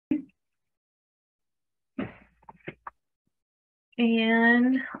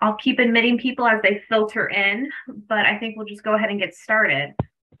And I'll keep admitting people as they filter in, but I think we'll just go ahead and get started.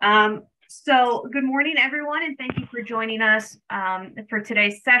 So good morning, everyone, and thank you for joining us for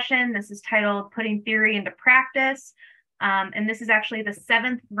today's session. This is titled Putting Theory into Practice, and this is actually the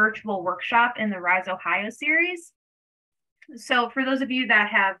 7th virtual workshop in the Rise Ohio series. So for those of you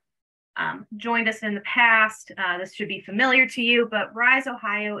that have joined us in the past, this should be familiar to you, but Rise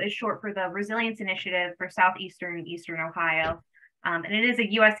Ohio is short for the Resilience Initiative for Southeastern and Eastern Ohio. And it is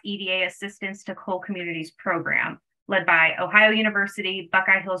a U.S. EDA Assistance to Coal Communities program led by Ohio University,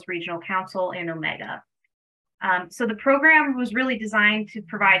 Buckeye Hills Regional Council, and Omega. So the program was really designed to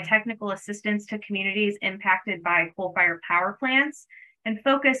provide technical assistance to communities impacted by coal-fired power plants and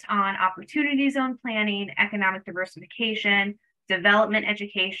focused on opportunity zone planning, economic diversification, development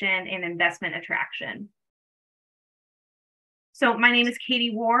education, and investment attraction. So my name is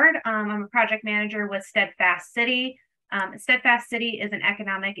Katie Ward. I'm a project manager with Steadfast City. Steadfast City is an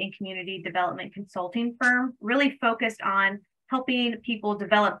economic and community development consulting firm, really focused on helping people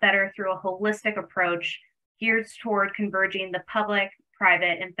develop better through a holistic approach geared toward converging the public,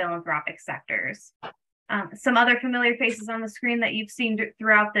 private, and philanthropic sectors. Some other familiar faces on the screen that you've seen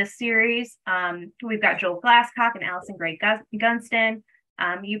throughout this series. We've got Joel Glasscock and Allison Gray Gunston.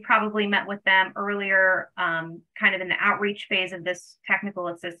 You probably met with them earlier, kind of in the outreach phase of this technical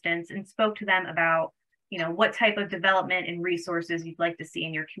assistance, and spoke to them about what type of development and resources you'd like to see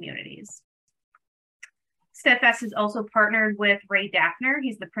in your communities. Steadfast is also partnered with Ray Daffner.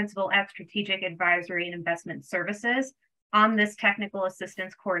 He's the principal at Strategic Advisory and Investment Services on this technical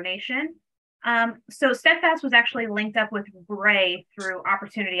assistance coordination. So Steadfast was actually linked up with Ray through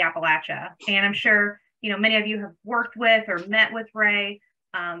Opportunity Appalachia. And I'm sure, many of you have worked with or met with Ray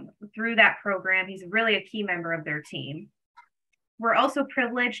through that program. He's really a key member of their team. We're also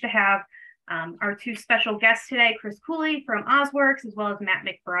privileged to have our two special guests today, Chris Cooley from Ozworks, as well as Matt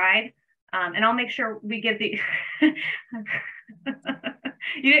McBride. And I'll make sure we give the,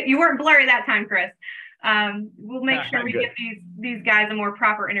 you weren't blurry that time, Chris. We'll make sure we give these guys a more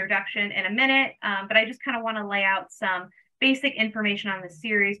proper introduction in a minute, but I just kind of want to lay out some basic information on the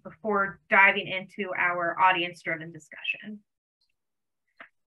series before diving into our audience-driven discussion.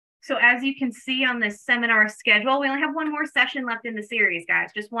 So as you can see on this seminar schedule, we only have one more session left in the series, guys,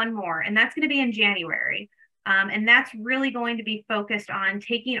 just one more, and that's going to be in January. And that's really going to be focused on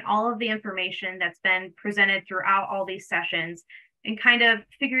taking all of the information that's been presented throughout all these sessions and kind of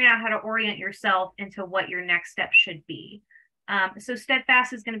figuring out how to orient yourself into what your next step should be. So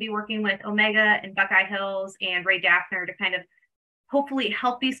Steadfast is going to be working with Omega and Buckeye Hills and Ray Daffner to kind of hopefully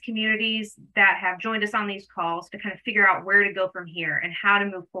help these communities that have joined us on these calls to kind of figure out where to go from here and how to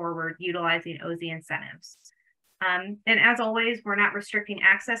move forward utilizing OZ incentives. And as always, we're not restricting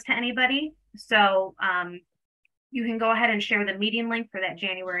access to anybody. So you can go ahead and share the meeting link for that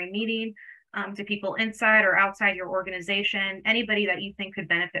January meeting to people inside or outside your organization, anybody that you think could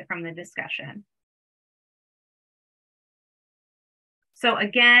benefit from the discussion. So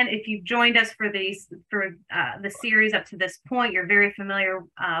again, if you've joined us for the series up to this point, you're very familiar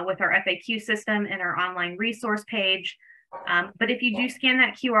with our FAQ system and our online resource page. But if you do scan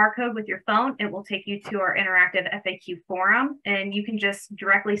that QR code with your phone, it will take you to our interactive FAQ forum, and you can just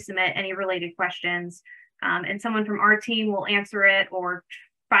directly submit any related questions, and someone from our team will answer it or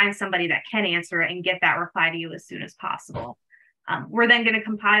find somebody that can answer it and get that reply to you as soon as possible. We're then going to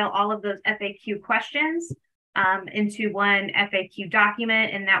compile all of those FAQ questions into one FAQ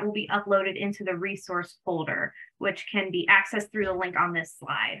document, and that will be uploaded into the resource folder, which can be accessed through the link on this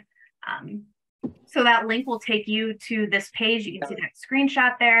slide. So that link will take you to this page. You can see that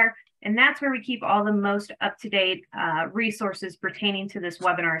screenshot there, and that's where we keep all the most up-to-date resources pertaining to this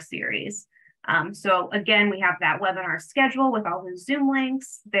webinar series. So again, we have that webinar schedule with all the Zoom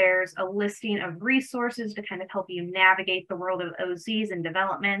links. There's a listing of resources to kind of help you navigate the world of OZs and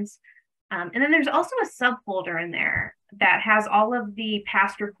developments. And then there's also a subfolder in there that has all of the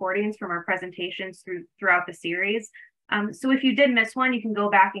past recordings from our presentations throughout the series. So if you did miss one, you can go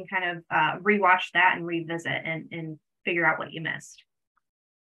back and kind of rewatch that and revisit and figure out what you missed.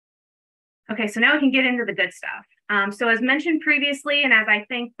 Okay, so now we can get into the good stuff. So as mentioned previously, and as I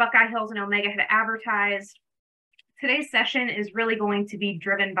think Buckeye Hills and Omega had advertised, today's session is really going to be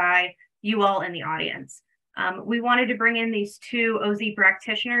driven by you all in the audience. We wanted to bring in these two OZ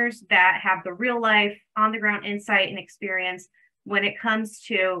practitioners that have the real life, on the ground insight and experience when it comes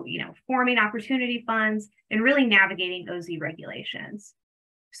to, forming opportunity funds and really navigating OZ regulations.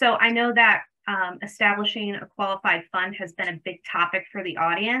 So I know that establishing a qualified fund has been a big topic for the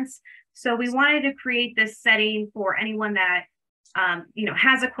audience. So we wanted to create this setting for anyone that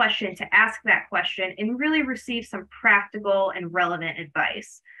has a question, to ask that question and really receive some practical and relevant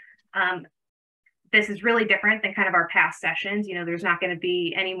advice. This is really different than kind of our past sessions. There's not going to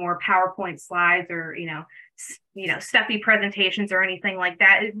be any more PowerPoint slides or, stuffy presentations or anything like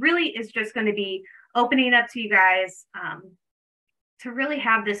that. It really is just going to be opening up to you guys to really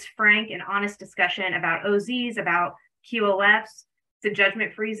have this frank and honest discussion about OZs, about QOFs. It's a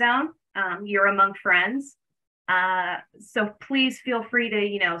judgment-free zone. You're among friends. So please feel free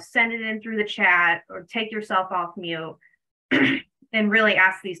to, send it in through the chat or take yourself off mute and really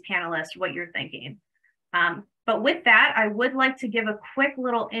ask these panelists what you're thinking. But with that, I would like to give a quick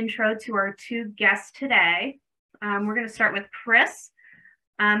little intro to our two guests today. We're going to start with Chris.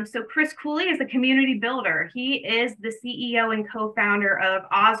 So Chris Cooley is a community builder. He is the CEO and co-founder of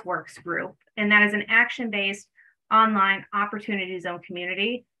OzWorks Group, and that is an action-based online opportunity zone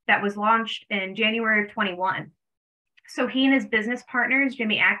community that was launched in January of 21. So he and his business partners,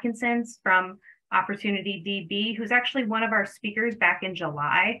 Jimmy Atkinson's from Opportunity DB, who's actually one of our speakers back in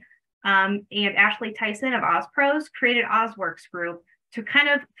July, and Ashley Tyson of OzPros, created OzWorks Group to kind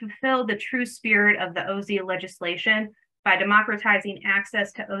of fulfill the true spirit of the OZ legislation by democratizing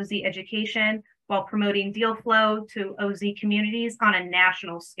access to OZ education while promoting deal flow to OZ communities on a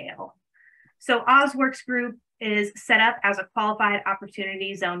national scale. So OzWorks Group is set up as a qualified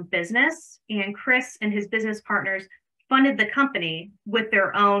opportunity zone business, and Chris and his business partners funded the company with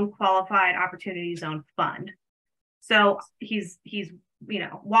their own qualified opportunity zone fund. So he's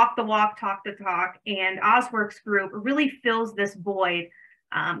walk the walk, talk the talk, and OzWorks Group really fills this void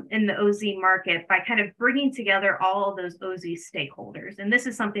in the OZ market by kind of bringing together all of those OZ stakeholders. And this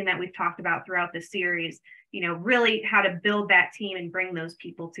is something that we've talked about throughout the series, really how to build that team and bring those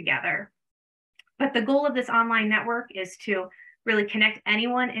people together. But the goal of this online network is to really connect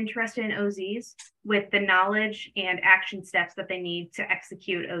anyone interested in OZs with the knowledge and action steps that they need to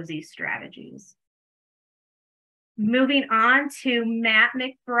execute OZ strategies. Moving on to Matt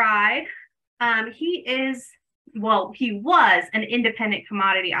McBride. He was an independent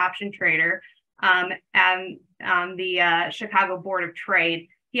commodity option trader and on the Chicago Board of Trade.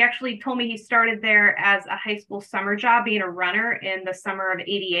 He actually told me he started there as a high school summer job, being a runner in the summer of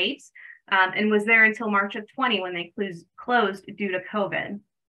 '88. And was there until March of 20 when they closed due to COVID.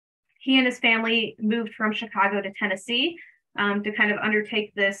 He and his family moved from Chicago to Tennessee to kind of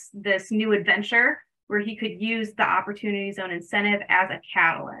undertake this new adventure where he could use the opportunity zone incentive as a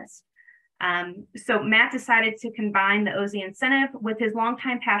catalyst. So Matt decided to combine the OZ incentive with his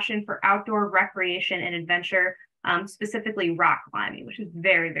longtime passion for outdoor recreation and adventure, specifically rock climbing, which is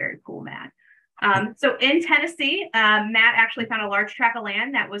very, very cool, Matt. So in Tennessee, Matt actually found a large tract of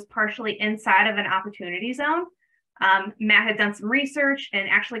land that was partially inside of an opportunity zone. Matt had done some research and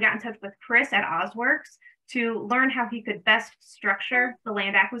actually got in touch with Chris at OzWorks to learn how he could best structure the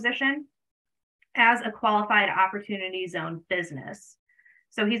land acquisition as a qualified opportunity zone business.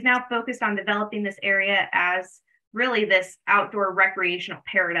 So he's now focused on developing this area as really this outdoor recreational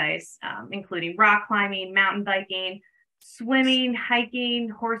paradise, including rock climbing, mountain biking, swimming, hiking,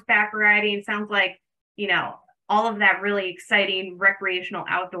 horseback riding. Sounds like, all of that really exciting recreational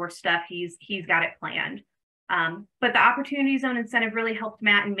outdoor stuff. He's got it planned. But the opportunity zone incentive really helped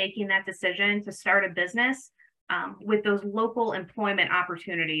Matt in making that decision to start a business with those local employment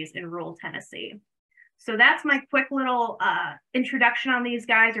opportunities in rural Tennessee. So that's my quick little introduction on these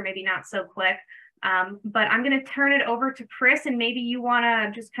guys, or maybe not so quick. But I'm going to turn it over to Chris, and maybe you want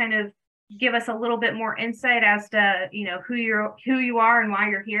to just kind of give us a little bit more insight as to who you are and why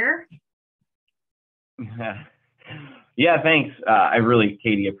you're here. Yeah, thanks. I really,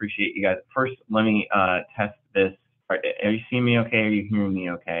 Katie, appreciate you guys. First, let me test this. Are you seeing me okay? Are you hearing me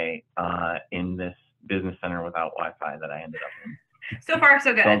okay in this business center without Wi-Fi that I ended up in? So far,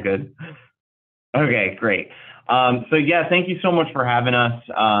 so good. All good. Okay, great. So yeah, thank you so much for having us.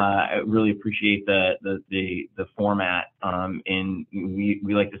 I really appreciate the format. And we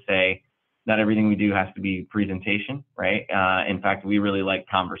like to say not everything we do has to be presentation, right? In fact, we really like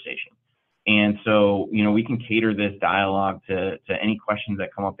conversation. And so, we can cater this dialogue to any questions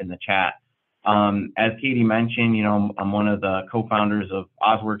that come up in the chat. As Katie mentioned, I'm one of the co-founders of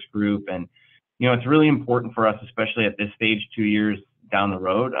OzWorks Group, and it's really important for us, especially at this stage, 2 years down the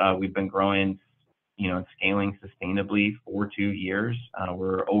road. We've been growing, and scaling sustainably for 2 years.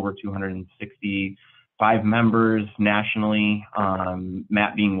 We're over 265 members nationally,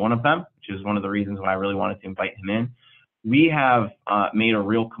 Matt being one of them, which is one of the reasons why I really wanted to invite him in. We have made a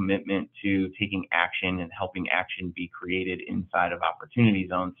real commitment to taking action and helping action be created inside of opportunity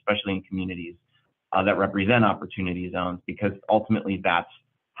zones, especially in communities that represent opportunity zones, because ultimately that's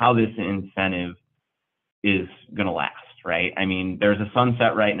how this incentive is going to last, right? I mean, there's a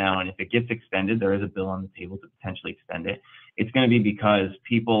sunset right now, and if it gets extended, there is a bill on the table to potentially extend it. It's going to be because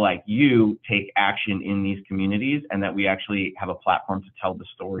people like you take action in these communities, and that we actually have a platform to tell the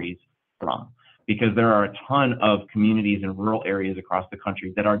stories from. Because there are a ton of communities in rural areas across the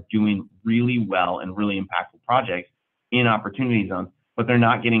country that are doing really well and really impactful projects in opportunity zones, but they're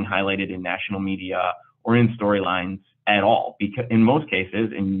not getting highlighted in national media or in storylines at all. Because in most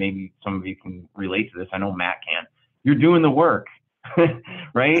cases, and maybe some of you can relate to this, I know Matt can, you're doing the work,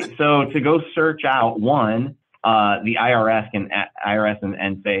 right? So to go search out the IRS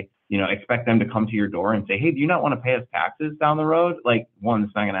and say, you know, expect them to come to your door and say, hey, do you not want to pay us taxes down the road? Like, one,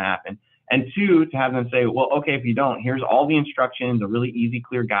 it's not going to happen. And two, to have them say, well, okay, if you don't, here's all the instructions, a really easy,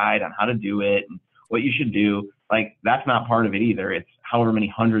 clear guide on how to do it and what you should do. Like, that's not part of it either. It's however many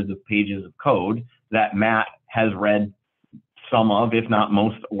hundreds of pages of code that Matt has read some of, if not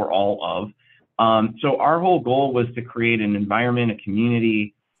most or all of. So our whole goal was to create an environment, a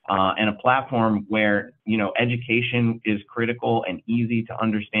community, and a platform where, you know, education is critical and easy to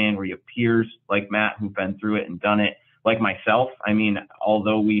understand, where you have peers like Matt who've been through it and done it, like myself. I mean,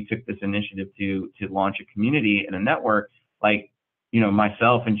 although we took this initiative to launch a community and a network, like, you know,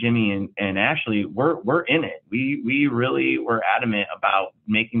 myself and Jimmy and Ashley, we're in it. We really were adamant about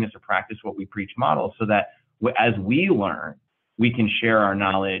making this a practice what we preach model, so that as we learn, we can share our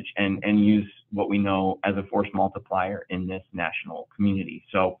knowledge and use what we know as a force multiplier in this national community.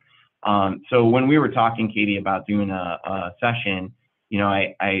 So, so when we were talking, Katie, about doing a session, you know,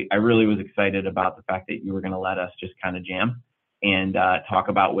 I really was excited about the fact that you were going to let us just kind of jam and talk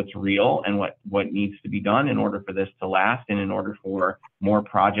about what's real and what needs to be done in order for this to last, and in order for more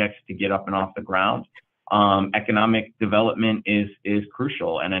projects to get up and off the ground. Economic development is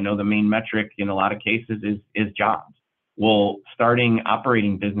crucial, and I know the main metric in a lot of cases is jobs. Well, starting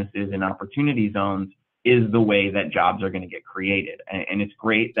operating businesses in opportunity zones is the way that jobs are going to get created, and it's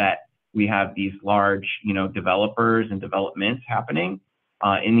great that we have these large, you know, developers and developments happening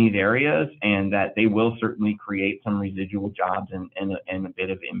in these areas, and that they will certainly create some residual jobs and a bit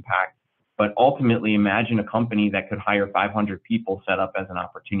of impact. But ultimately, imagine a company that could hire 500 people set up as an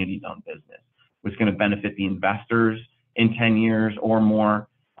opportunity zone business, which is going to benefit the investors in 10 years or more,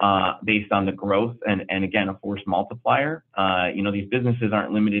 based on the growth and again, a force multiplier. You know, these businesses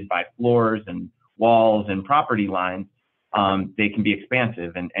aren't limited by floors and walls and property lines. They can be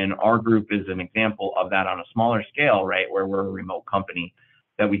expansive, and our group is an example of that on a smaller scale, right, where we're a remote company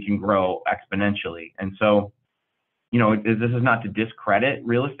that we can grow exponentially. And so, you know, this is not to discredit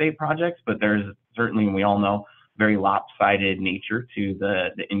real estate projects, but there's certainly, we all know, very lopsided nature to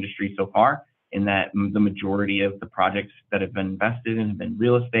the industry so far, in that the majority of the projects that have been invested in have been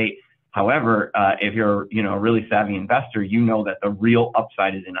real estate. However, if you're, you know, a really savvy investor, you know that the real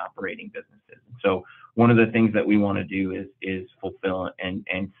upside is in operating businesses. So one of the things that we want to do is fulfill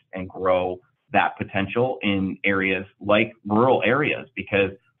and grow that potential in areas like rural areas,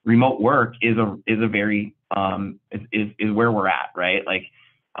 because remote work is a very is where we're at, right? Like,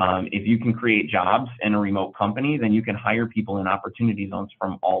 if you can create jobs in a remote company, then you can hire people in opportunity zones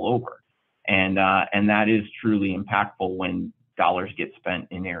from all over, and that is truly impactful when dollars get spent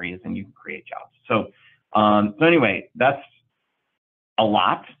in areas and you can create jobs. So so anyway, that's a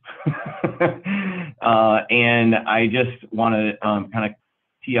lot. And I just want to kind of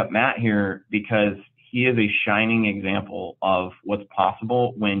tee up Matt here, because he is a shining example of what's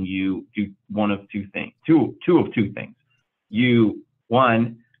possible when you do one of two things. Two of two things. You,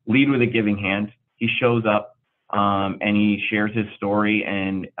 one, lead with a giving hand. He shows up and he shares his story,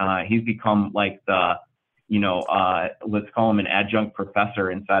 and he's become like the, you know, let's call him an adjunct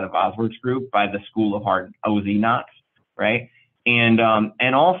professor inside of Oswald's group by the School of Hard OZ Knox, right? And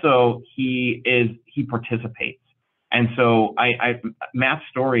also he participates. And so Matt's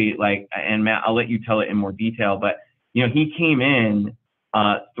story, like, and Matt, I'll let you tell it in more detail, but, you know, he came in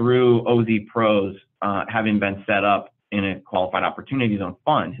through OZ Pros, having been set up in a qualified opportunity zone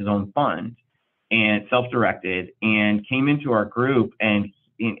fund, his own fund, and self-directed, and came into our group, and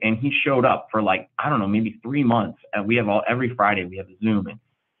he showed up for, like, I don't know, maybe 3 months. And we have every Friday we have a Zoom. And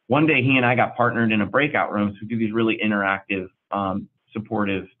one day he and I got partnered in a breakout room. So we do these really interactive,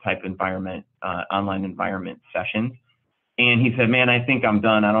 supportive type environment, online environment sessions. And he said, man, I think I'm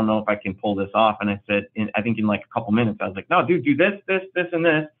done. I don't know if I can pull this off. And I said, I think in like a couple minutes, I was like, no, dude, do this, and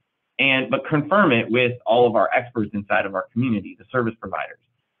this. But confirm it with all of our experts inside of our community, the service providers.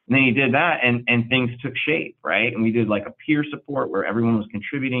 And then he did that, and things took shape, right? And we did like a peer support where everyone was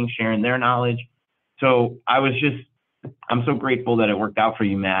contributing, sharing their knowledge. So I'm so grateful that it worked out for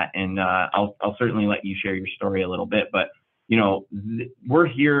you, Matt. And I'll certainly let you share your story a little bit. But, you know, we're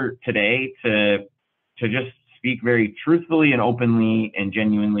here today to just speak very truthfully and openly and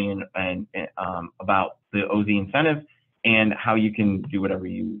genuinely and about the OZ incentive and how you can do whatever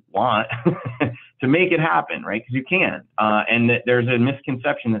you want to make it happen, right? Because you can. And there's a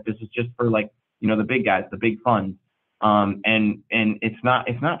misconception that this is just for, like, you know, the big guys, the big funds. And it's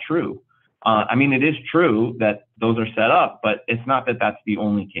not true. I mean, it is true that those are set up, but it's not that that's the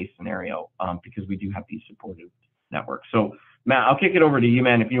only case scenario, because we do have these supportive networks. So Matt, I'll kick it over to you,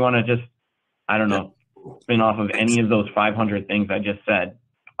 man. If you want to just, I don't know, spin off of any of those 500 things I just said,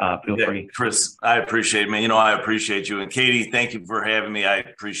 feel free. Chris, I appreciate it, man. You know, I appreciate you. And Katie, thank you for having me. I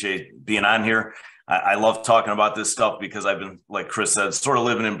appreciate being on here. I love talking about this stuff because I've been, like Chris said, sort of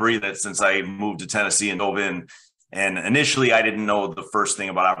living and breathing it since I moved to Tennessee and dove in. And initially, I didn't know the first thing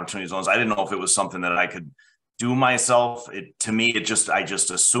about opportunity zones. I didn't know if it was something that I could do myself. To me, I just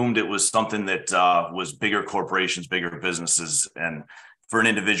assumed it was something that was bigger corporations, bigger businesses, and for an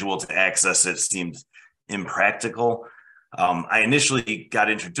individual to access it seemed impractical. I initially got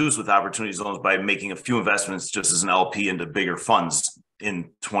introduced with opportunity zones by making a few investments just as an LP into bigger funds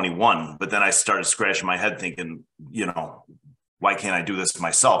in 21. But then I started scratching my head thinking, you know, why can't I do this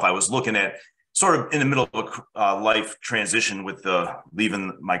myself? I was looking at sort of in the middle of a life transition with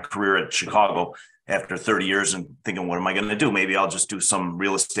leaving my career at Chicago after 30 years and thinking, what am I going to do? Maybe I'll just do some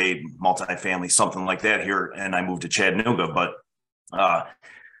real estate, multifamily, something like that here. And I moved to Chattanooga. But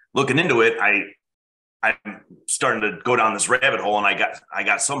looking into it, I'm starting to go down this rabbit hole, and I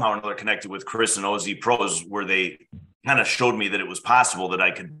got somehow or another connected with Chris and OZ Pros, where they kind of showed me that it was possible that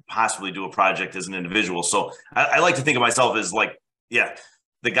I could possibly do a project as an individual. So I like to think of myself as like, yeah,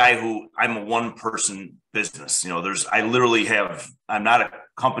 the guy who I'm a one person business. You know, I'm not a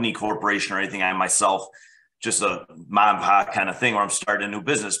company, corporation, or anything. I'm myself, just a mom and pop kind of thing, or I'm starting a new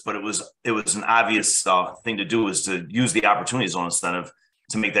business. But it was an obvious thing to do, is to use the opportunity zone incentive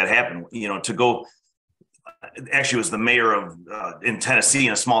to make that happen. You know, to go. Actually, it was the mayor of in Tennessee,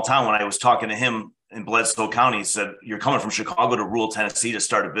 in a small town, when I was talking to him in Bledsoe County. He said, "You're coming from Chicago to rural Tennessee to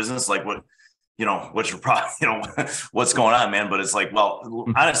start a business? Like, what? You know, what's your problem? You know, what's going on, man?" But it's like, well,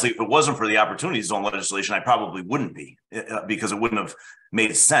 honestly, if it wasn't for the opportunity zone legislation, I probably wouldn't be, because it wouldn't have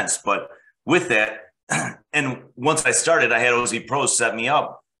made sense. But with that, and once I started, I had OZ Pros set me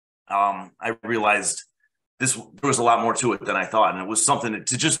up. I realized there was a lot more to it than I thought. And it was something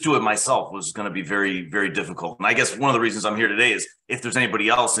to just do it myself was going to be very, very difficult. And I guess one of the reasons I'm here today is if there's anybody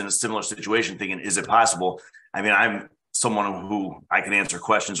else in a similar situation thinking, is it possible? I mean, I'm someone who I can answer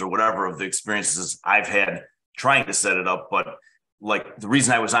questions or whatever of the experiences I've had trying to set it up. But like, the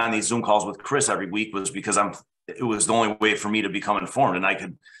reason I was on these Zoom calls with Chris every week was because it was the only way for me to become informed. And I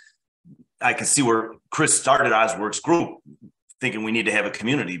could see where Chris started Osworks Group thinking we need to have a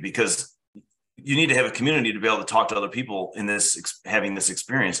community, because you need to have a community to be able to talk to other people in having this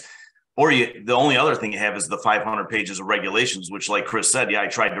experience. Or the only other thing you have is the 500 pages of regulations, which, like Chris said, yeah, I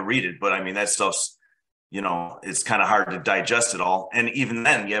tried to read it, but I mean, that stuff's, you know, it's kind of hard to digest it all. And even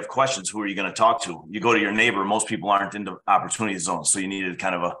then you have questions. Who are you going to talk to? You go to your neighbor. Most people aren't into opportunity zones. So you needed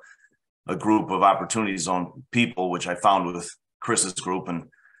kind of a group of opportunity zone people, which I found with Chris's group, and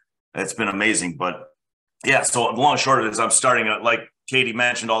it's been amazing. But yeah, so the long and short of it is I'm starting like Katie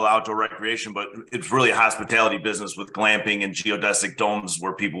mentioned, all the outdoor recreation, but it's really a hospitality business with glamping and geodesic domes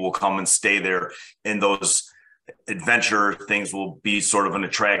where people will come and stay there. And those adventure things will be sort of an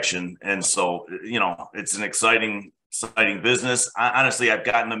attraction. And so, you know, it's an exciting business. Honestly, I've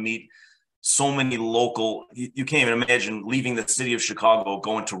gotten to meet so many local, you can't even imagine leaving the city of Chicago,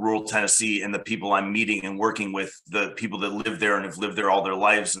 going to rural Tennessee, and the people I'm meeting and working with, the people that live there and have lived there all their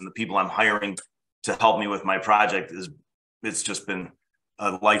lives, and the people I'm hiring to help me with my project it's just been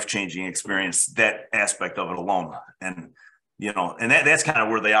a life-changing experience, that aspect of it alone. And, you know, and that's kind of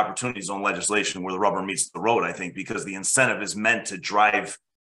where the opportunity zone legislation, where the rubber meets the road, I think, because the incentive is meant to drive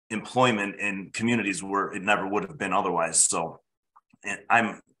employment in communities where it never would have been otherwise. So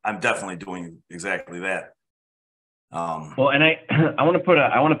I'm definitely doing exactly that. Well, and I want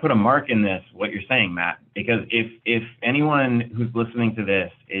to put a mark in this, what you're saying, Matt, because if anyone who's listening to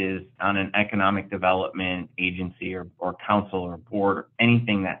this is on an economic development agency or council or board or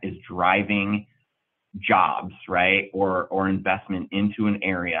anything that is driving jobs, right, or investment into an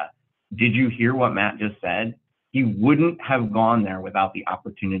area, did you hear what Matt just said? He wouldn't have gone there without the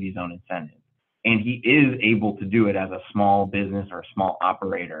opportunity zone incentive. And he is able to do it as a small business or a small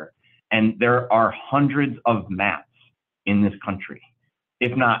operator. And there are hundreds of Matts in this country,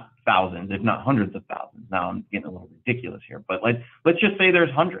 if not thousands, if not hundreds of thousands. Now I'm getting a little ridiculous here, but let's just say there's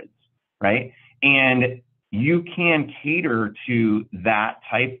hundreds, right? And you can cater to that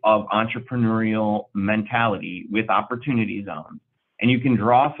type of entrepreneurial mentality with opportunity zones. And you can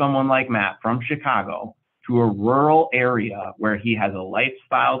draw someone like Matt from Chicago to a rural area where he has a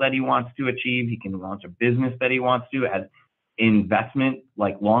lifestyle that he wants to achieve. He can launch a business that he wants to, has investment,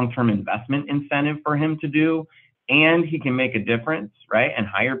 like long-term investment incentive for him to do, and he can make a difference, right? And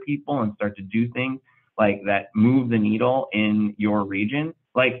hire people and start to do things like that, move the needle in your region.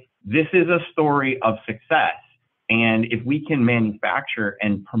 Like, this is a story of success. And if we can manufacture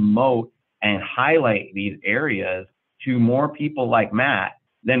and promote and highlight these areas to more people like Matt,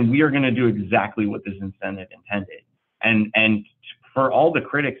 then we are going to do exactly what this incentive intended. And for all the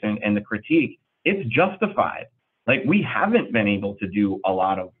critics and the critique, it's justified. Like, we haven't been able to do a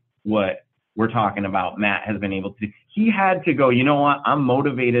lot of what we're talking about Matt has been able to do. He had to go, you know what, I'm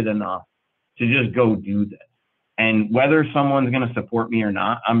motivated enough to just go do this. And whether someone's going to support me or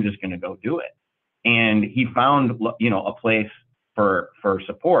not, I'm just going to go do it. And he found, you know, a place for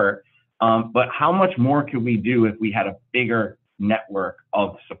support. But how much more could we do if we had a bigger network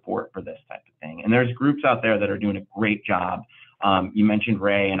of support for this type of thing? And there's groups out there that are doing a great job. You mentioned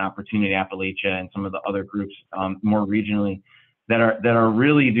Ray and Opportunity Appalachia and some of the other groups more regionally that are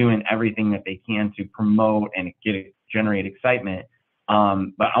really doing everything that they can to promote and generate excitement.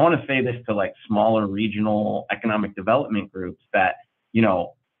 But I want to say this to like smaller regional economic development groups that, you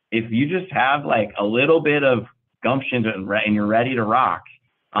know, if you just have like a little bit of gumption and you're ready to rock,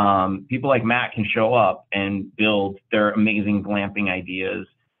 people like Matt can show up and build their amazing glamping ideas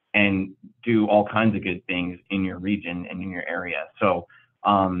and do all kinds of good things in your region and in your area. So,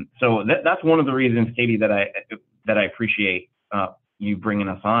 that's one of the reasons, Katie, that I appreciate you bringing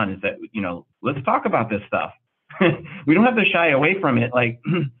us on, is that, you know, let's talk about this stuff. We don't have to shy away from it. Like,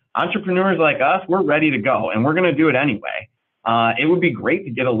 entrepreneurs like us, we're ready to go, and we're going to do it anyway. It would be great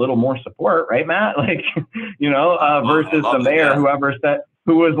to get a little more support, right, Matt? Like, you know, versus the mayor, whoever said,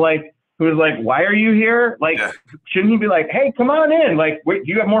 who was like, why are you here? Like, shouldn't he be like, hey, come on in? Like, wait,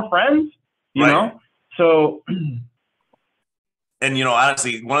 do you have more friends? You know? So. And, you know,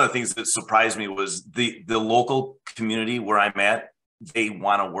 honestly, one of the things that surprised me was the local community where I'm at. They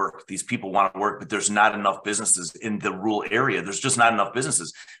want to work. These people want to work, but there's not enough businesses in the rural area. There's just not enough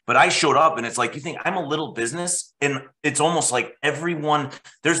businesses. But I showed up, and it's like, you think I'm a little business, and it's almost like everyone.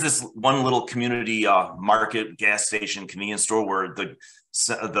 There's this one little community market, gas station, convenience store where the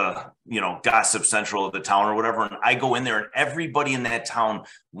you know, gossip central of the town or whatever. And I go in there, and everybody in that town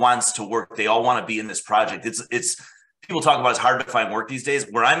wants to work. They all want to be in this project. It's. People talk about it's hard to find work these days.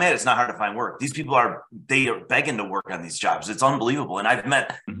 Where I'm at, it's not hard to find work. These people are begging to work on these jobs. It's unbelievable. And I've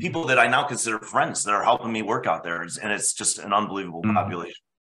met people that I now consider friends that are helping me work out there. And it's just an unbelievable population.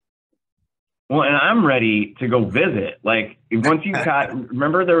 Well, and I'm ready to go visit. Like, once you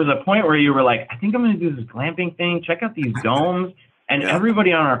remember there was a point where you were like, I think I'm going to do this glamping thing. Check out these domes. And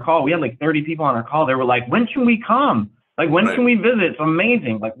everybody on our call, we had like 30 people on our call. They were like, when can we come? Like, when can we visit? It's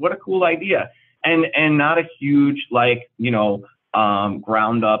amazing. Like, what a cool idea. And not a huge, like, you know,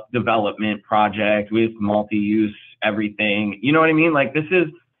 ground up development project with multi-use everything. You know what I mean? Like, this is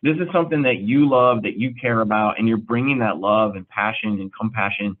something that you love, that you care about, and you're bringing that love and passion and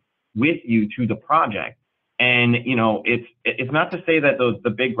compassion with you to the project. And, you know, it's not to say that the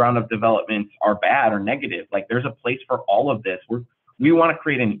big ground up developments are bad or negative. Like, there's a place for all of this. We want to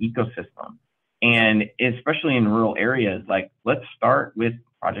create an ecosystem, and especially in rural areas. Like, let's start with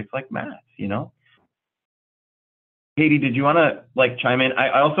projects like Matt's, you know. Katie, did you want to like chime in?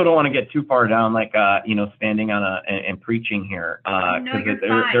 I also don't want to get too far down, like, you know, standing on and preaching here, because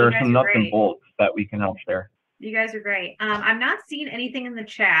there are some nuts and bolts that we can help share. You guys are great. I'm not seeing anything in the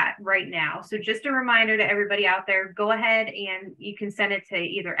chat right now. So just a reminder to everybody out there, go ahead and you can send it to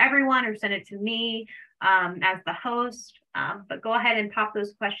either everyone or send it to me as the host. But go ahead and pop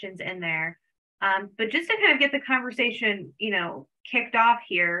those questions in there. But just to kind of get the conversation, you know, kicked off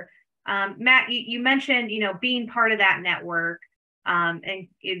here, Matt, you mentioned, you know, being part of that network, and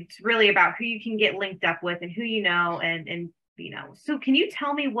it's really about who you can get linked up with and who you know, and you know, so can you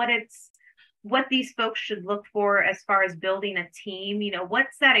tell me what these folks should look for as far as building a team? You know,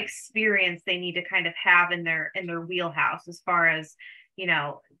 what's that experience they need to kind of have in their wheelhouse as far as, you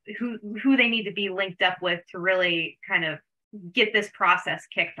know, who they need to be linked up with to really kind of get this process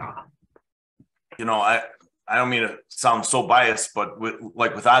kicked off? You know, I don't mean to sound so biased, but with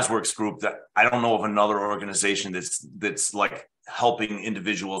Osworks Group, that I don't know of another organization that's like helping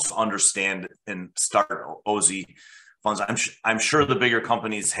individuals understand and start OZ funds. I'm sure the bigger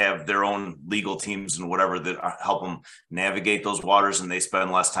companies have their own legal teams and whatever that help them navigate those waters, and they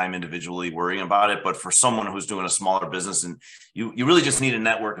spend less time individually worrying about it. But for someone who's doing a smaller business, and you really just need a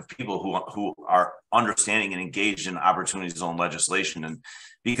network of people who are understanding and engaged in opportunity zone legislation. And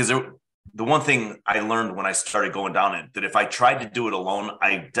because the one thing I learned when I started going down it, that if I tried to do it alone,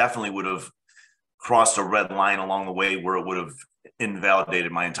 I definitely would have crossed a red line along the way where it would have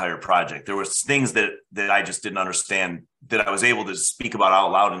invalidated my entire project. There was things that I just didn't understand that I was able to speak about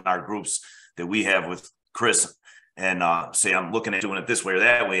out loud in our groups that we have with Chris, and say, I'm looking at doing it this way or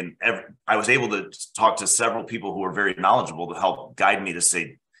that way. And I was able to talk to several people who were very knowledgeable to help guide me to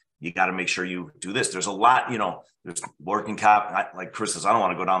say, you got to make sure you do this. There's a lot, there's working cap, like Chris says, I don't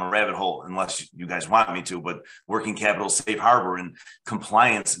want to go down a rabbit hole unless you guys want me to, but working capital, safe harbor, and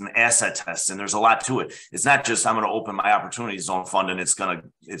compliance and asset tests. And there's a lot to it. It's not just, I'm going to open my opportunity zone fund and it's going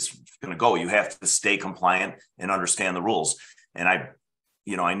to go. You have to stay compliant and understand the rules. And I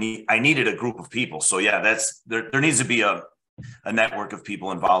needed a group of people. So yeah, there needs to be a network of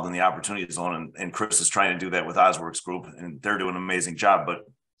people involved in the opportunity zone. And Chris is trying to do that with Osworks Group, and they're doing an amazing job. But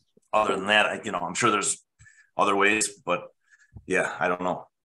other than that, I'm sure there's other ways, but yeah, I don't know.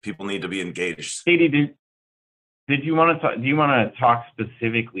 People need to be engaged. Katie, do you want to talk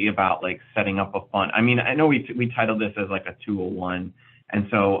specifically about like setting up a fund? I mean, I know we titled this as like a 201. And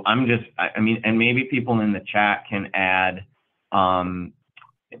so and maybe people in the chat can add,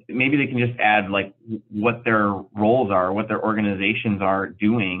 maybe they can just add like what their roles are, what their organizations are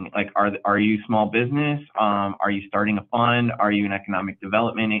doing. Like, are you small business? Are you starting a fund? Are you in economic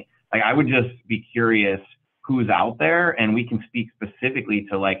development? Like, I would just be curious who's out there, and we can speak specifically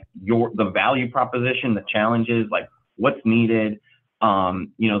to like the value proposition, the challenges, like what's needed.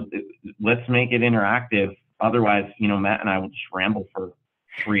 Let's make it interactive. Otherwise, Matt and I will just ramble for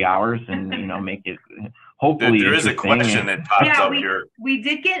 3 hours and make it hopefully. There is a question that popped up here. We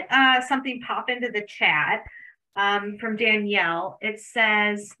did get something pop into the chat from Danielle. It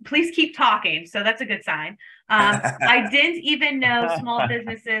says, please keep talking. So that's a good sign. I didn't even know small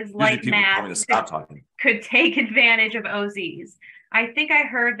businesses like Matt could take advantage of OZs. I think I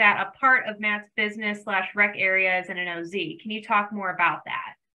heard that a part of Matt's business/rec area is in an OZ. Can you talk more about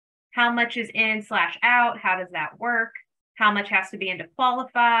that? How much is in/out? How does that work? How much has to be in to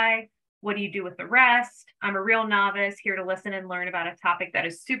qualify? What do you do with the rest? I'm a real novice here to listen and learn about a topic that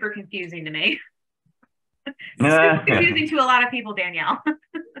is super confusing to me. Super confusing to a lot of people, Danielle.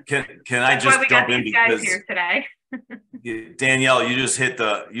 Can I just jump in because here today? Danielle,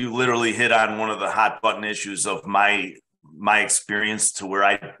 you literally hit on one of the hot button issues of my experience, to where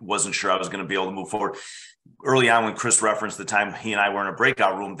I wasn't sure I was going to be able to move forward. Early on, when Chris referenced the time he and I were in a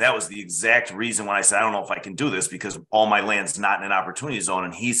breakout room, that was the exact reason when I said, I don't know if I can do this because all my land's not in an opportunity zone.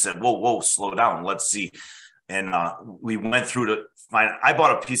 And he said, whoa, slow down. Let's see. And we went through to find, I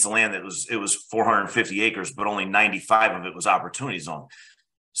bought a piece of land that was 450 acres, but only 95 of it was opportunity zone.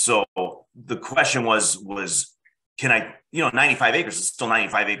 So the question was, can I, 95 acres is still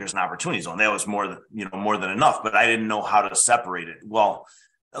 95 acres in opportunity zone. That was more than enough, but I didn't know how to separate it. Well,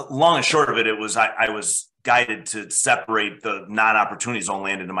 long and short of it, I was guided to separate the non-opportunity zone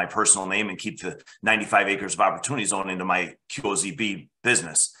land into my personal name and keep the 95 acres of opportunity zone into my QOZB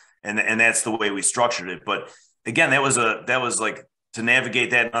business. And that's the way we structured it. But again, that was like, to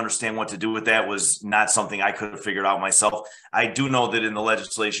navigate that and understand what to do with that was not something I could have figured out myself. I do know that in the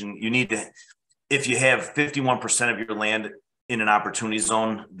legislation, you need to, if you have 51% of your land in an opportunity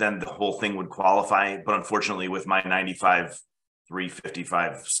zone, then the whole thing would qualify. But unfortunately, with my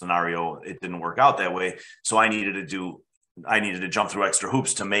 95-355 scenario, it didn't work out that way. So I needed to jump through extra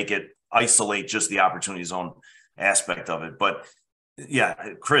hoops to make it isolate just the opportunity zone aspect of it. But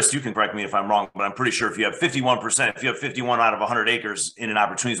yeah, Chris, you can correct me if I'm wrong, but I'm pretty sure if you have 51%, if you have 51 out of 100 acres in an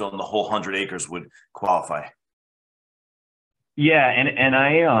opportunity zone, the whole 100 acres would qualify. Yeah, and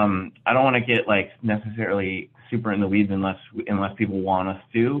I don't want to get like necessarily super in the weeds unless people want us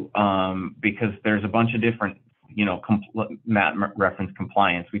to, because there's a bunch of different, Matt referenced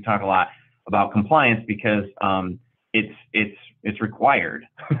compliance. We talk a lot about compliance because it's required.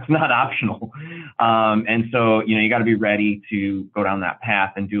 It's not optional. And so, you got to be ready to go down that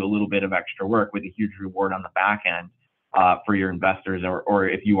path and do a little bit of extra work with a huge reward on the back end for your investors, or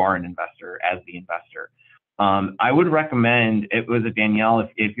if you are an investor as the investor. I would recommend, it was a Danielle,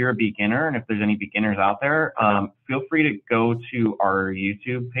 if you're a beginner and if there's any beginners out there, feel free to go to our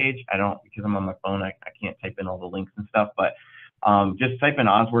YouTube page. Because I'm on my phone, I can't type in all the links and stuff, but just type in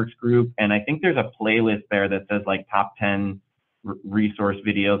Osworks Group. And I think there's a playlist there that says like top 10 resource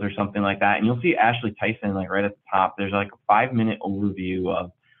videos or something like that. And you'll see Ashley Tyson, like right at the top, there's like a 5-minute overview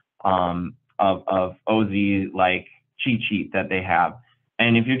of OZ, like cheat sheet that they have.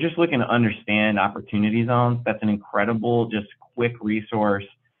 And if you're just looking to understand opportunity zones, that's an incredible, just quick resource.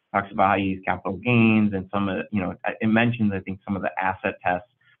 Talks about how you use capital gains and some of the, it mentions, I think, some of the asset tests,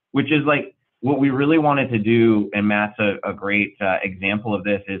 which is like what we really wanted to do. And Matt's a great example of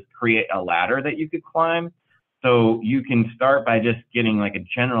this, is create a ladder that you could climb. So you can start by just getting like a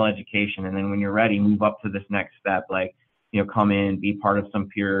general education, and then when you're ready, move up to this next step, like, come in, be part of some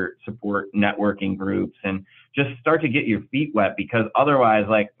peer support networking groups, and just start to get your feet wet. Because otherwise,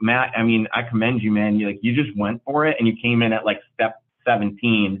 like Matt, I mean, I commend you, man. You just went for it, and you came in at like step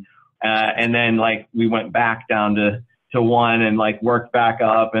 17, and then like we went back down to 1 and like worked back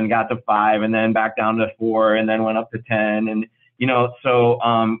up and got to 5, and then back down to 4, and then went up to 10, and so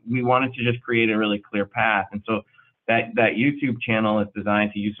we wanted to just create a really clear path. And so that YouTube channel is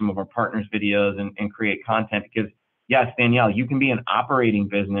designed to use some of our partners' videos and create content, because yes, Danielle, you can be an operating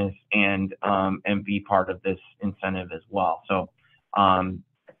business and be part of this incentive as well. So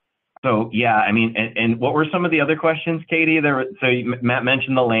yeah, I mean, and what were some of the other questions, Katie? Matt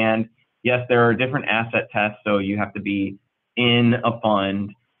mentioned the land. Yes, there are different asset tests. So you have to be in a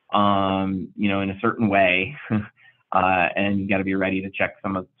fund, in a certain way. And you got to be ready to check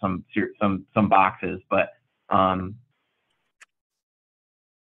some boxes, but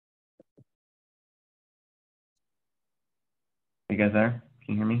you guys there?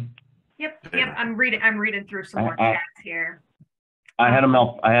 Can you hear me? Yep. I'm reading through some more chats here. I had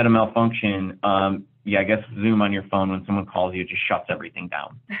a malfunction. Yeah, I guess Zoom on your phone, when someone calls you, it just shuts everything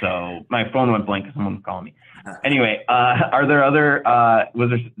down. So my phone went blank because someone was calling me. Anyway, are there other?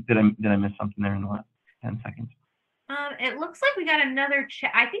 Did I miss something there in the last 10 seconds? It looks like we got another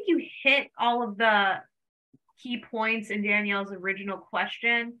chat. I think you hit all of the key points in Danielle's original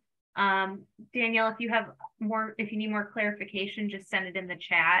question. Danielle, if you need more clarification, just send it in the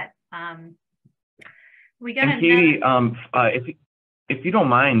chat. We got Katie, if you don't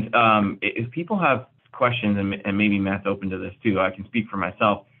mind, if people have questions, and maybe Matt's open to this too, I can speak for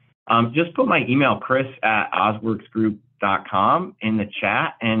myself. Just put my email, chris@osworksgroup.com, in the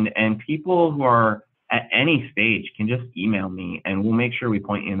chat, and people who are at any stage can just email me, and we'll make sure we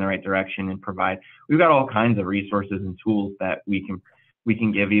point you in the right direction and provide. We've got all kinds of resources and tools that we can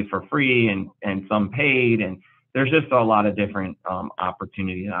give you for free, and some paid, and there's just a lot of different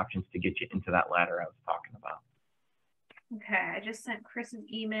opportunities and options to get you into that ladder I was talking about. Okay, I just sent Chris's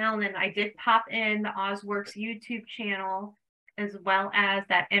email, and then I did pop in the Osworks YouTube channel, as well as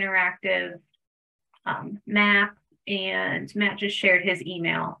that interactive map, and Matt just shared his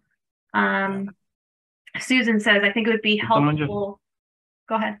email. Susan says, I think it would be helpful.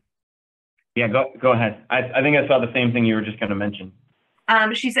 Go ahead. Yeah, go ahead. I think I saw the same thing you were just going to mention.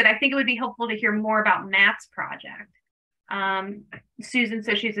 She said, I think it would be helpful to hear more about Matt's project. Susan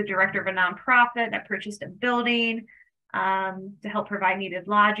says she's a director of a nonprofit that purchased a building to help provide needed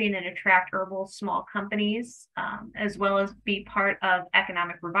lodging and attract herbal small companies, as well as be part of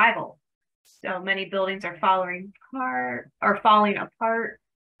economic revival. So many buildings are falling apart.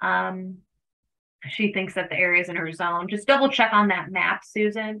 She thinks that the area is in her zone. Just double check on that map,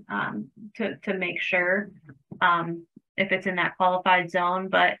 Susan, to make sure if it's in that qualified zone.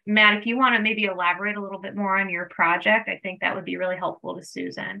 But Matt, if you want to maybe elaborate a little bit more on your project, I think that would be really helpful to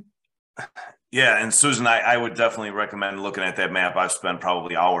Susan. Yeah, and Susan, I would definitely recommend looking at that map. I've spent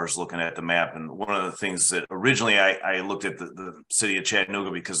probably hours looking at the map. And one of the things that originally I looked at the city of Chattanooga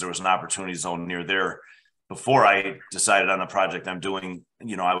because there was an opportunity zone near there. Before I decided on the project I'm doing,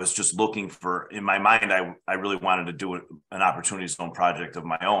 I was just looking for, in my mind, I really wanted to do an opportunity zone project of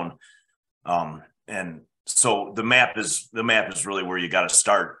my own. And so the map is really where you got to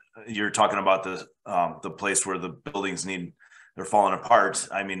start. You're talking about the place where the buildings they're falling apart.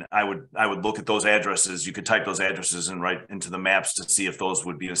 I mean, I would look at those addresses. You could type those addresses and write into the maps to see if those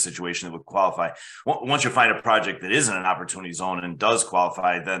would be a situation that would qualify. Once you find a project that isn't an opportunity zone and does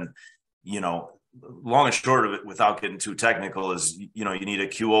qualify, then, long and short of it, without getting too technical, is, you need a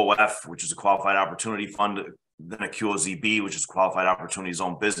QOF, which is a qualified opportunity fund, then a QOZB, which is qualified opportunity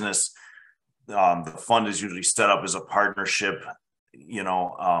zone business. The fund is usually set up as a partnership,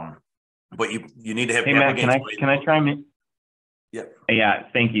 but you need to have. Hey, Matt, can I chime in? Yeah,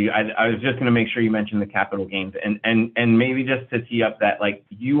 thank you. I was just going to make sure you mentioned the capital gains, and maybe just to tee up that, like,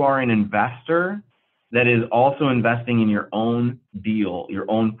 you are an investor that is also investing in your own deal,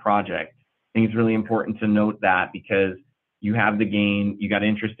 your own project. I think it's really important to note that, because you have the gain, you got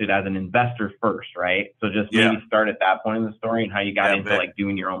interested as an investor first, right? So just maybe start at that point in the story and how you got into like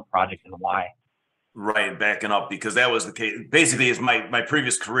doing your own project and why. Right, backing up, because that was the case. Basically, as my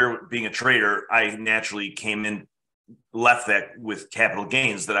previous career being a trader, I naturally left that with capital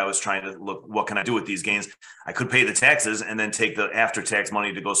gains, that I was trying to look, what can I do with these gains? I could pay the taxes and then take the after-tax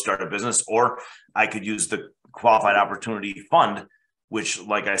money to go start a business, or I could use the qualified opportunity fund, which,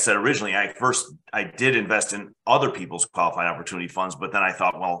 like I said originally, I did invest in other people's qualified opportunity funds, but then I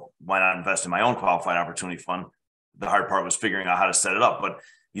thought, well, why not invest in my own qualified opportunity fund? The hard part was figuring out how to set it up, but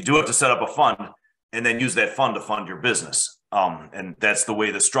you do have to set up a fund. and then use that fund to fund your business. And that's the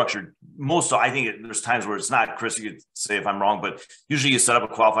way the structured I think there's times where it's not. Chris, you could say if I'm wrong, but usually you set up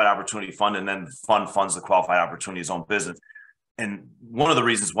a qualified opportunity fund and then the fund funds the qualified opportunity's own business. And one of the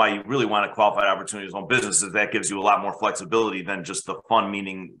reasons why you really want a qualified opportunity's own business is that gives you a lot more flexibility than just the fund,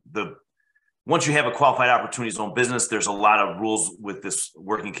 meaning once you have a qualified opportunity's own business, there's a lot of rules with this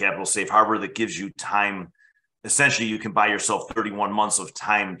working capital safe harbor that gives you time. Essentially, you can buy yourself 31 months of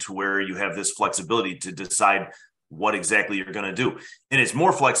time to where you have this flexibility to decide what exactly you're going to do. And it's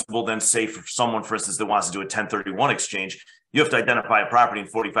more flexible than, say, for someone, for instance, that wants to do a 1031 exchange. You have to identify a property in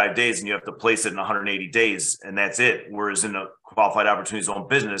 45 days and you have to place it in 180 days, and that's it. Whereas in a qualified opportunity zone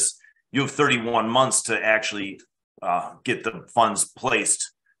business, you have 31 months to actually get the funds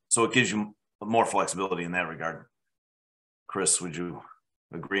placed. So it gives you more flexibility in that regard. Chris, would you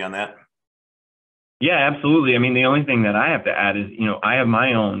agree on that? Yeah, absolutely. I mean, the only thing that I have to add is, I have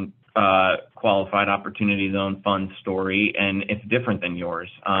my own qualified opportunity zone fund story, and it's different than yours.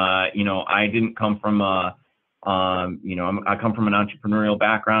 I didn't come from I come from an entrepreneurial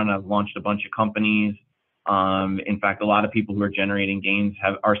background. I've launched a bunch of companies. In fact, a lot of people who are generating gains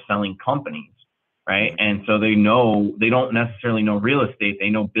are selling companies, right? And so they don't necessarily know real estate.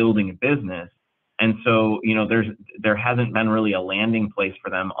 They know building a business. And so, there hasn't been really a landing place for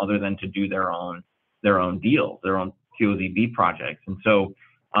them other than to do their own deals, their own QOZB projects. And so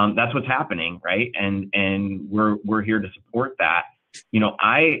that's what's happening, right? And we're here to support that.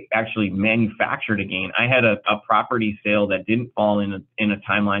 I actually manufactured a gain. I had a property sale that didn't fall in a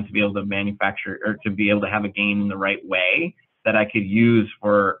timeline to be able to manufacture or to be able to have a gain in the right way that I could use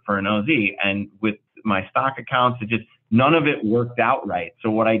for an OZ. And with my stock accounts, none of it worked out right.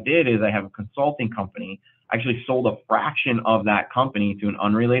 So what I did is I have a consulting company. I actually sold a fraction of that company to an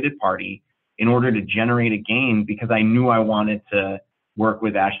unrelated party in order to generate a gain, because I knew I wanted to work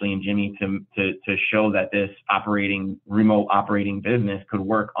with Ashley and Jimmy to show that this remote operating business could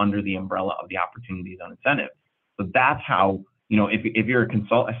work under the umbrella of the opportunity zone incentive. So that's how, if you're a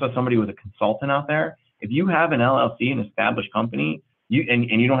consultant, I saw somebody was a consultant out there. If you have an LLC, an established company,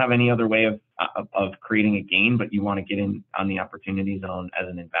 and you don't have any other way of creating a gain, but you want to get in on the opportunity zone as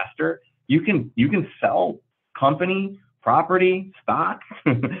an investor, you can sell company, property, stock,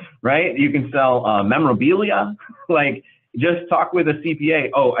 right? You can sell memorabilia. Like, just talk with a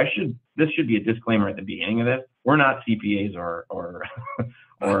CPA. Oh, this should be a disclaimer at the beginning of this. We're not CPAs or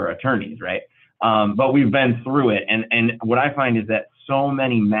attorneys, right? But we've been through it. And what I find is that so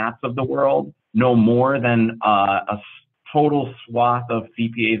many Matts of the world know more than a total swath of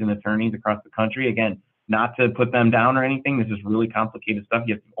CPAs and attorneys across the country. Again, not to put them down or anything. This is really complicated stuff.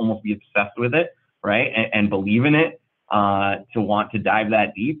 You have to almost be obsessed with it, right? And believe in it to want to dive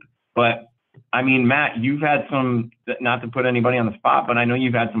that deep. But I mean, Matt, you've had some, not to put anybody on the spot, but I know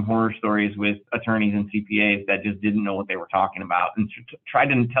you've had some horror stories with attorneys and CPAs that just didn't know what they were talking about and tried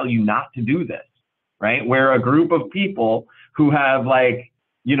to tell you not to do this, right? Where a group of people who have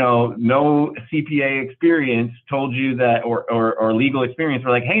no CPA experience told you that, or legal experience,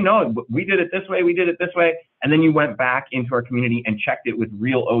 were like, hey, no, we did it this way, we did it this way. And then you went back into our community and checked it with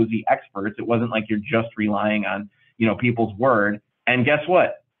real OZ experts. It wasn't like you're just relying on, people's word. And guess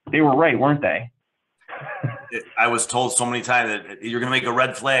what? They were right, weren't they? I was told so many times that you're going to make a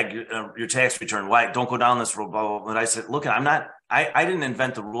red flag your tax return. Why? Don't go down this road. Blah, blah, blah. And I said, look, I didn't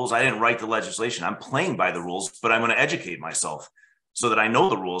invent the rules. I didn't write the legislation. I'm playing by the rules, but I'm going to educate myself so that I know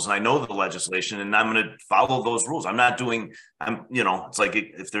the rules and I know the legislation, and I'm going to follow those rules. It's like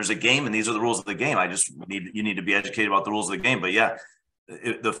if there's a game and these are the rules of the game, you need to be educated about the rules of the game. But yeah,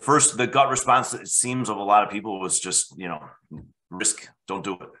 the gut response, it seems, of a lot of people was just, risk, don't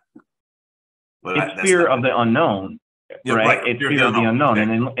do it. But it's fear of the unknown, right? It's fear of the unknown.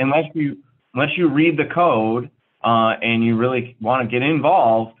 Okay. And unless you read the code and you really want to get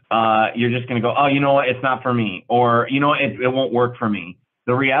involved, you're just going to go, oh, you know what? It's not for me, or it won't work for me.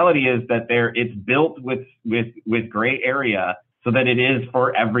 The reality is that it's built with gray area so that it is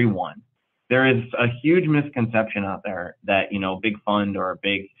for everyone. There is a huge misconception out there that big fund or a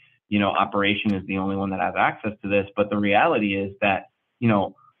big operation is the only one that has access to this. But the reality is that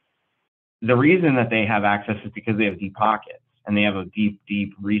the reason that they have access is because they have deep pockets and they have a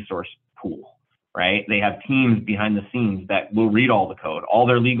deep resource pool, right? They have teams behind the scenes that will read all the code, all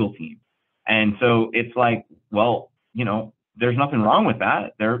their legal teams. And so it's like, well, there's nothing wrong with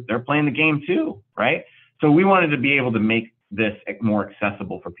that. They're playing the game too, right? So we wanted to be able to make this more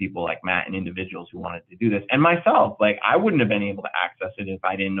accessible for people like Matt and individuals who wanted to do this. And myself, like, I wouldn't have been able to access it if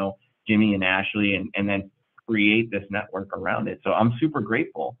I didn't know Jimmy and Ashley and then create this network around it. So I'm super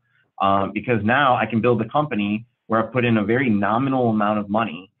grateful because now I can build a company where I put in a very nominal amount of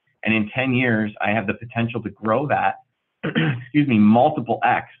money And in 10 years, I have the potential to grow that, excuse me, multiple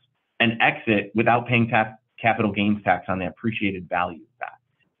X and exit without paying capital gains tax on the appreciated value of that.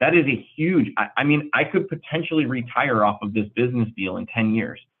 That is a huge, I mean, I could potentially retire off of this business deal in 10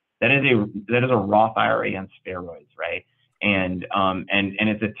 years. That is a Roth IRA on steroids, right? And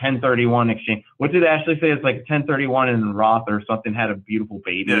it's a 1031 exchange. What did Ashley say? It's like 1031 and Roth or something had a beautiful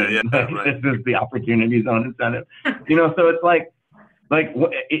baby. Yeah, right. This is the opportunity zone incentive. You know, so it's like,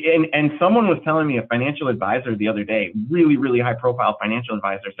 and someone was telling me, a financial advisor the other day, really high profile financial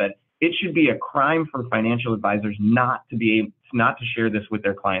advisor, said it should be a crime for financial advisors not to share this with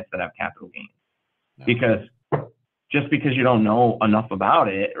their clients that have capital gains. Yeah. Because just because you don't know enough about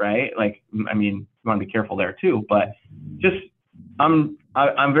it, right? Like, I mean, you want to be careful there too, but just, I'm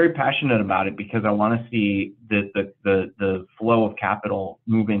very passionate about it because I want to see the flow of capital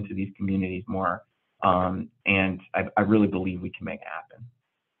move into these communities more. And I really believe we can make it happen.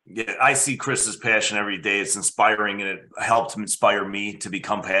 Yeah, I see Chris's passion every day. It's inspiring, and it helped inspire me to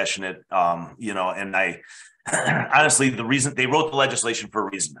become passionate. You know, and I honestly, the reason they wrote the legislation for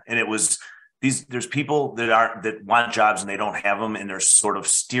a reason, and it was there's people that want jobs and they don't have them, and they're sort of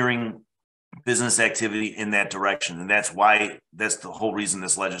steering business activity in that direction. And that's the whole reason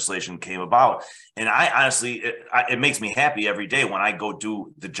this legislation came about. And I honestly, it makes me happy every day when I go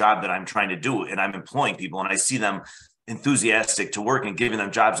do the job that I'm trying to do and I'm employing people and I see them enthusiastic to work and giving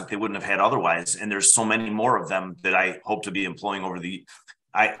them jobs that they wouldn't have had otherwise. And there's so many more of them that I hope to be employing over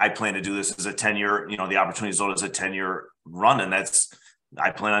I plan to do this as a 10-year, you know, the opportunity zone is a 10-year run. And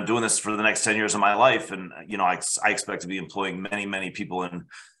I plan on doing this for the next 10 years of my life. And, you know, I expect to be employing many people in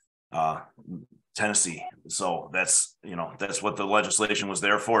Tennessee. So that's what the legislation was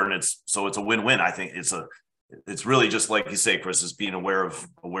there for. And it's a win-win. I think it's really just like you say, Chris, is being aware of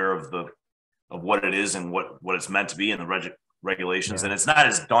what it is and what it's meant to be in the regulations. Yeah. And it's not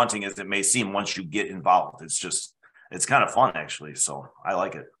as daunting as it may seem once you get involved. It's kind of fun actually. So I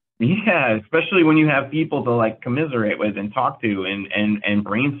like it. Yeah, especially when you have people to like commiserate with and talk to and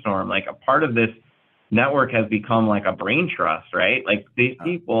brainstorm. Like, a part of this network has become like a brain trust, right? Like, these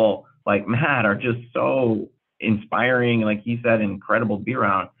people like Matt are just so inspiring, like he said, incredible to be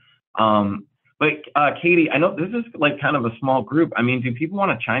around. But Katie, I know this is like kind of a small group. I mean, do people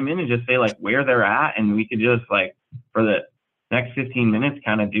want to chime in and just say like where they're at, and we could just like for the next 15 minutes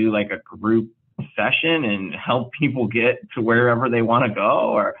kind of do like a group session and help people get to wherever they want to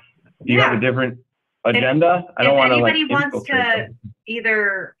go? Or do you have a different agenda? I don't want to like anybody wants to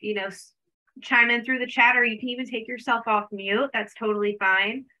either, you know, chime in through the chat, or you can even take yourself off mute. That's totally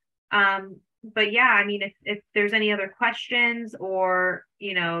fine. But yeah, I mean, if there's any other questions, or,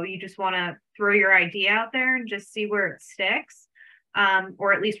 you know, you just want to throw your idea out there and just see where it sticks,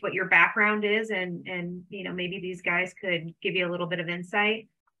 or at least what your background is, and you know, maybe these guys could give you a little bit of insight.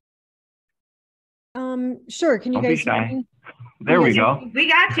 Sure. Can you guys hear me? There we go. We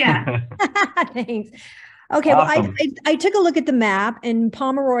got you. Thanks. Okay. Awesome. Well, I took a look at the map, and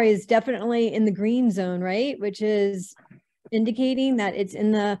Pomeroy is definitely in the green zone, right? Which is indicating that it's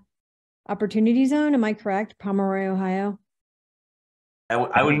in the opportunity zone. Am I correct? Pomeroy, Ohio.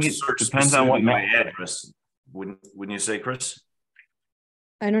 I would search. Depends on what my address. Wouldn't you say, Chris?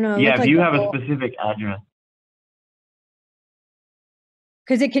 I don't know. Yeah, if you have a specific address.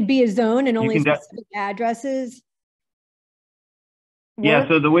 Because it could be a zone and only specific addresses. Yeah,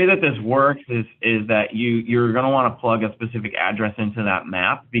 so the way that this works is that you're going to want to plug a specific address into that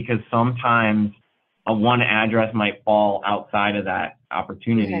map, because sometimes one address might fall outside of that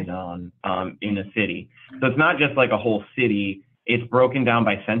opportunity zone in a city. So it's not just like a whole city. It's broken down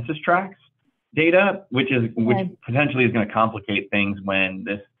by census tracts data, which potentially is going to complicate things when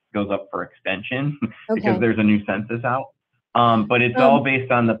this goes up for extension because there's a new census out. But it's all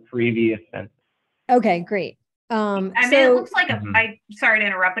based on the previous census. Okay, great. I mean, it looks like I'm sorry to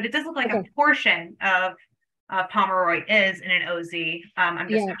interrupt, but it does look like a portion of Pomeroy is in an OZ. I'm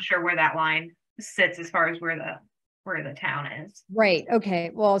just not sure where that line sits as far as where the town is. Right.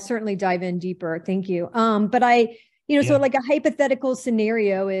 Okay. Well, I'll certainly dive in deeper. Thank you. But so like a hypothetical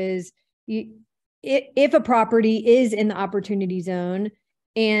scenario is if a property is in the opportunity zone,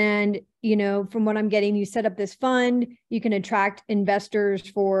 and, you know, from what I'm getting, you set up this fund, you can attract investors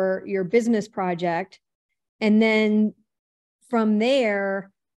for your business project. And then from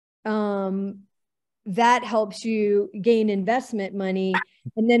there, that helps you gain investment money.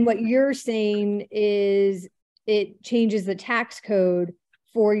 And then what you're saying is it changes the tax code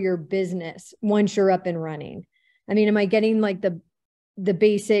for your business once you're up and running. I mean, am I getting like the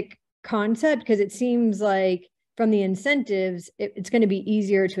basic concept? Because it seems like from the incentives, it's going to be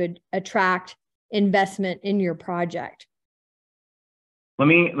easier to attract investment in your project.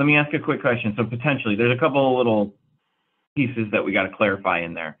 let me ask a quick question. So potentially, there's a couple of little pieces that we got to clarify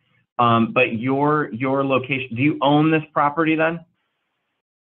in there. But your location, do you own this property then?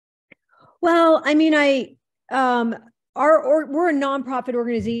 Well, I mean, we're a nonprofit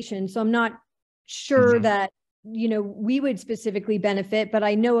organization, so I'm not sure that, we would specifically benefit, but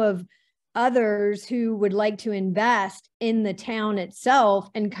I know of others who would like to invest in the town itself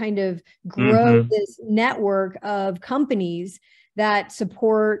and kind of grow this network of companies that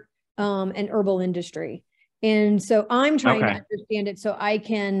support an herbal industry. And so I'm trying to understand it so I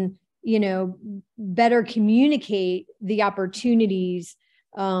can, better communicate the opportunities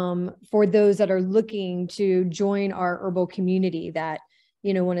for those that are looking to join our herbal community that,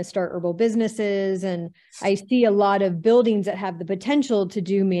 want to start herbal businesses. And I see a lot of buildings that have the potential to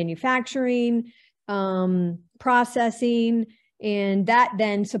do manufacturing, processing, and that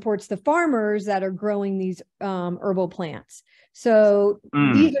then supports the farmers that are growing these herbal plants. So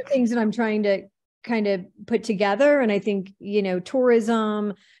these are things that I'm trying to kind of put together. And I think,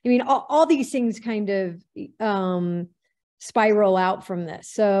 tourism, I mean, all these things kind of spiral out from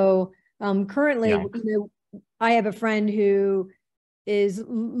this. So currently, I have a friend who is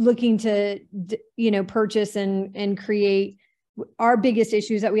looking to, purchase and create. Our biggest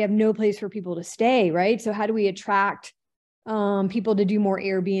issue is that we have no place for people to stay, right? So how do we attract people to do more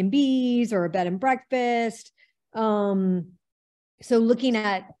Airbnbs or a bed and breakfast? So looking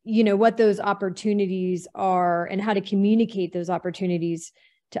at, what those opportunities are and how to communicate those opportunities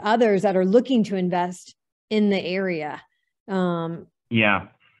to others that are looking to invest in the area. Yeah,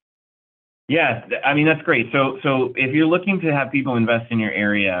 I mean, that's great. So if you're looking to have people invest in your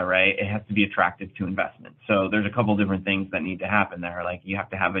area, right, it has to be attractive to investment. So there's a couple different things that need to happen there. Like you have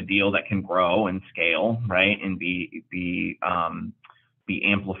to have a deal that can grow and scale, right, and be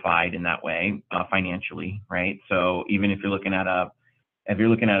amplified in that way financially, right? So even if you're looking at a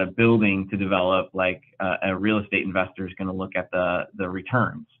building to develop, like a real estate investor is going to look at the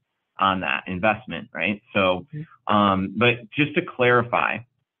returns on that investment, right? So, but just to clarify,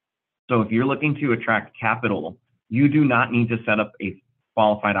 so if you're looking to attract capital, you do not need to set up a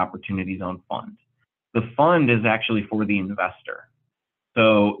qualified opportunity zone fund. The fund is actually for the investor.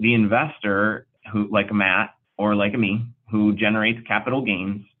 So the investor, who like Matt or like me, who generates capital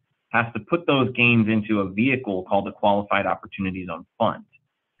gains, has to put those gains into a vehicle called the Qualified Opportunity Zone Fund.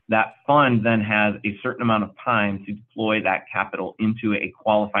 That fund then has a certain amount of time to deploy that capital into a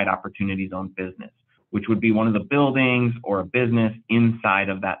qualified opportunity zone business, which would be one of the buildings or a business inside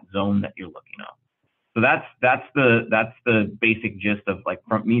of that zone that you're looking at. So that's the basic gist of, like,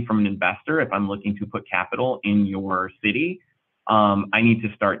 from an investor. If I'm looking to put capital in your city, I need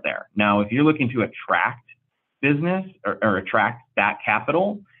to start there. Now, if you're looking to attract business or attract that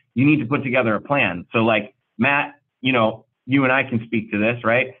capital, you need to put together a plan. So like Matt, you and I can speak to this,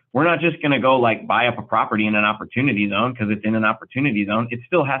 right? We're not just going to go like buy up a property in an opportunity zone because it's in an opportunity zone. It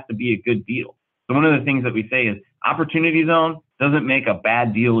still has to be a good deal. So one of the things that we say is opportunity zone doesn't make a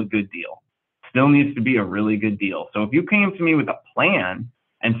bad deal a good deal. Still needs to be a really good deal. So if you came to me with a plan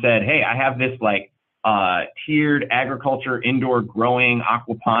and said, hey, I have this like tiered agriculture, indoor growing,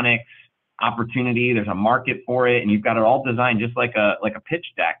 aquaponics opportunity, there's a market for it, and you've got it all designed just like a pitch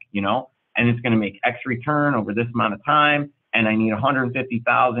deck, and it's going to make X return over this amount of time, and I need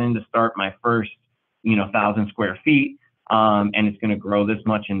 150,000 to start my first, 1,000 square feet. And it's going to grow this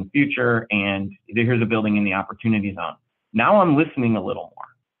much in the future. And here's a building in the opportunity zone. Now I'm listening a little more,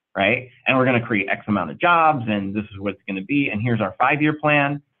 right? And we're going to create X amount of jobs, and this is what it's going to be. And here's our 5-year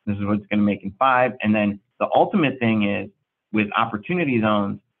plan. This is what it's going to make in 5. And then the ultimate thing is with opportunity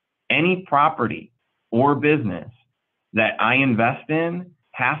zones, any property or business that I invest in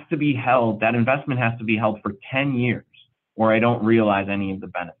has to be held, that investment has to be held for 10 years, or I don't realize any of the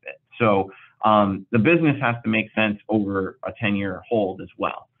benefit. So the business has to make sense over a 10-year hold as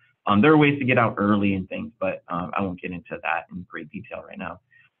well. There are ways to get out early and things, but I won't get into that in great detail right now.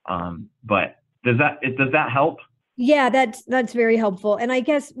 But does that help? Yeah, that's very helpful. And I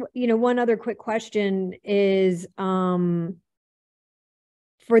guess, one other quick question is,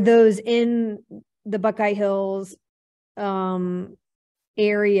 for those in the Buckeye Hills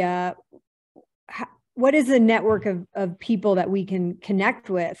area, what is the network of people that we can connect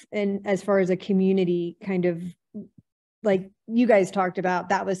with? And as far as a community, kind of like you guys talked about,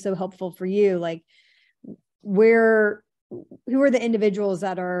 that was so helpful for you. Like who are the individuals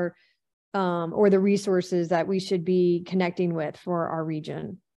that are, or the resources that we should be connecting with for our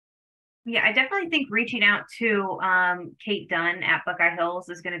region? Yeah, I definitely think reaching out to Kate Dunn at Buckeye Hills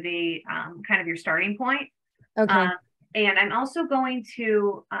is going to be kind of your starting point. Okay. And I'm also going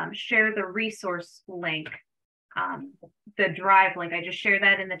to share the resource link the drive link. I just shared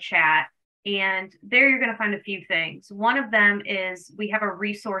that in the chat. And there you're going to find a few things. One of them is we have a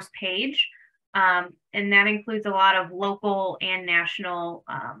resource page, and that includes a lot of local and national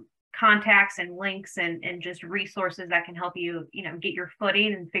contacts and links and just resources that can help you, get your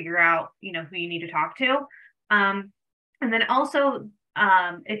footing and figure out, who you need to talk to. And then also,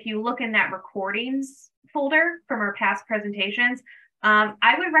 if you look in that recordings folder from our past presentations,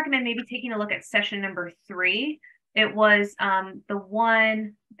 I would recommend maybe taking a look at session number 3. It was the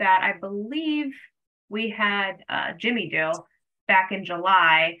one that I believe we had Jimmy do back in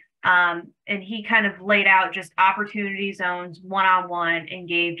July. And he kind of laid out just opportunity zones one-on-one and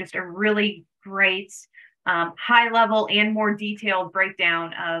gave just a really great high level and more detailed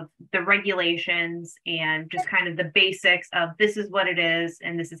breakdown of the regulations and just kind of the basics of this is what it is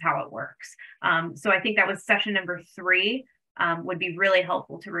and this is how it works. So I think that was session number 3, would be really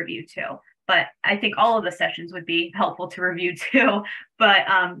helpful to review too. But I think all of the sessions would be helpful to review too. But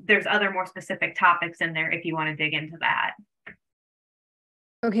there's other more specific topics in there if you want to dig into that.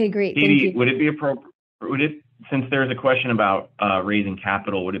 Okay, great. Katie, Thank you. would it be appropriate, since there's a question about raising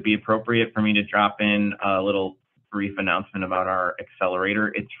capital, would it be appropriate for me to drop in a little brief announcement about our accelerator?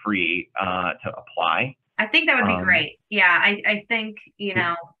 It's free to apply. I think that would be great. Yeah, I think,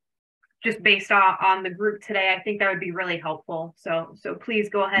 just based on the group today, I think that would be really helpful. So please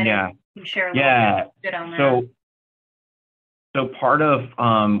go ahead and share a little bit on that. So part of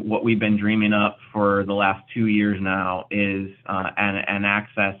what we've been dreaming up for the last 2 years now is an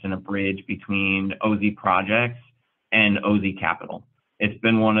access and a bridge between OZ projects and OZ capital. It's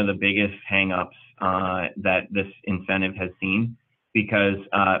been one of the biggest hangups that this incentive has seen, because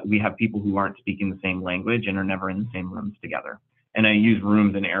we have people who aren't speaking the same language and are never in the same rooms together. And I use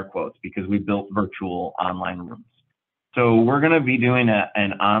rooms in air quotes because we built virtual online rooms. So we're going to be doing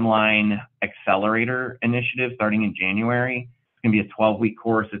an online accelerator initiative starting in January. It's going to be a 12-week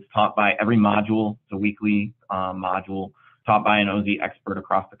course. It's taught by every module. It's a weekly module taught by an OZ expert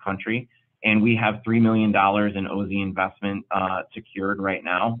across the country. And we have $3 million in OZ investment secured right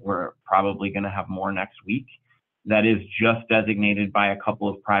now. We're probably going to have more next week. That is just designated by a couple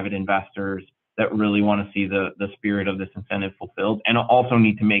of private investors that really want to see the spirit of this incentive fulfilled, and also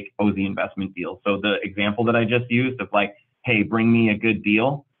need to make OZ investment deals. So the example that I just used of like, hey, bring me a good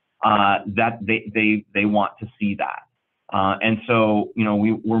deal, that they want to see that. And so,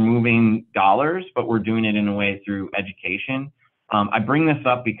 we're moving dollars, but we're doing it in a way through education. I bring this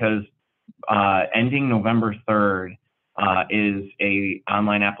up because ending November 3rd is a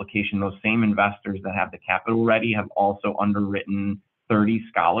online application. Those same investors that have the capital ready have also underwritten 30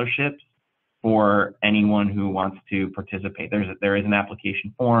 scholarships for anyone who wants to participate. There is an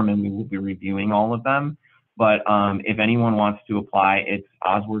application form, and we will be reviewing all of them. But if anyone wants to apply, it's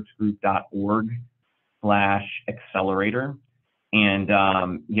osworksgroup.org/accelerator. And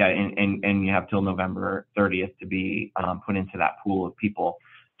and you have till November 30th to be put into that pool of people.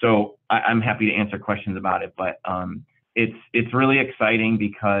 So I'm happy to answer questions about it, but it's really exciting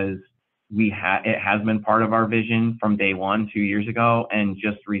because it has been part of our vision from day one 2 years ago, and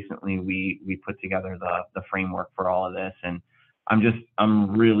just recently we put together the framework for all of this. And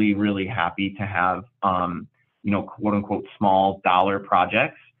I'm really, really happy to have quote unquote small dollar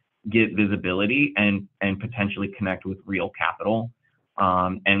projects get visibility and potentially connect with real capital.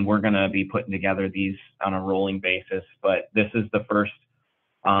 And we're going to be putting together these on a rolling basis, but this is the first.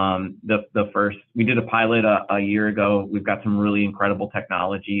 We did a pilot a year ago. We've got some really incredible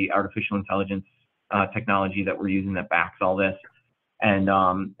technology, artificial intelligence technology that we're using that backs all this. And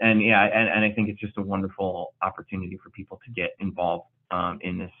I think it's just a wonderful opportunity for people to get involved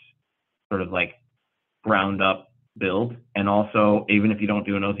in this sort of like ground up build. And also, even if you don't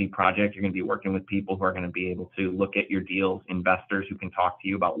do an OZ project, you're going to be working with people who are going to be able to look at your deals, investors who can talk to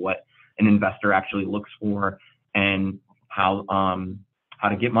you about what an investor actually looks for and how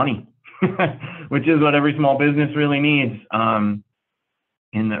to get money, which is what every small business really needs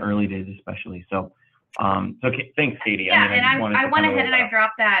in the early days, especially. So, thanks, Katie. Yeah, I went ahead and I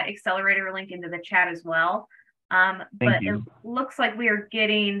dropped that accelerator link into the chat as well. But it looks like we are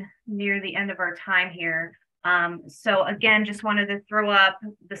getting near the end of our time here. So again, just wanted to throw up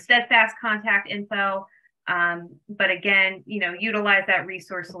the Steadfast contact info. But again, utilize that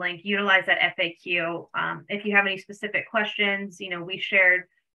resource link, utilize that FAQ. If you have any specific questions, we shared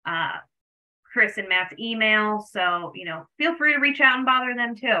Chris and Matt's email. So, feel free to reach out and bother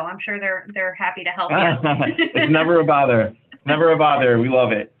them too. I'm sure they're happy to help you. It's never a bother. Never a bother. We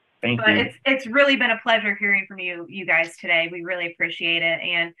love it. Thank you. It's really been a pleasure hearing from you guys today. We really appreciate it.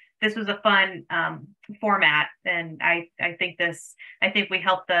 And this was a fun format. And I think we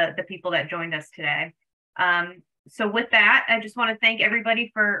helped the people that joined us today. So with that, I just want to thank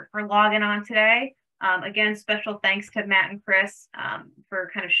everybody for logging on today. Again, special thanks to Matt and Chris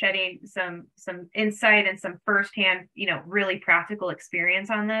for kind of shedding some insight and some firsthand, really practical experience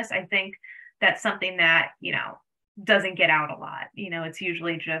on this. I think that's something that, doesn't get out a lot. It's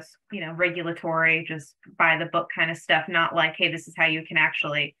usually just, regulatory, just by the book kind of stuff, not like, hey, this is how you can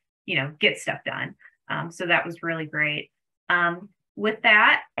actually, get stuff done. So that was really great. With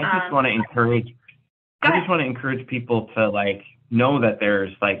that, I just want to encourage people to know that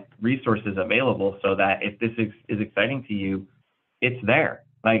there's resources available, so that if this is exciting to you, it's there.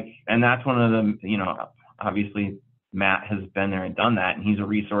 And that's one of the, obviously Matt has been there and done that, and he's a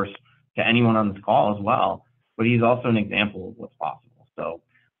resource to anyone on this call as well, but he's also an example of what's possible. So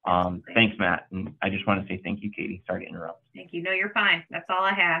thanks, Matt. And I just want to say thank you, Katie. Sorry to interrupt. Thank you. No, you're fine. That's all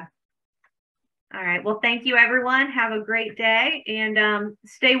I have. All right. Well, thank you, everyone. Have a great day, and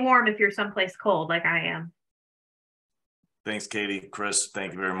stay warm if you're someplace cold like I am. Thanks, Katie. Chris,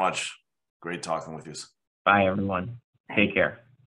 thank you very much. Great talking with you. Bye, everyone. Bye. Take care.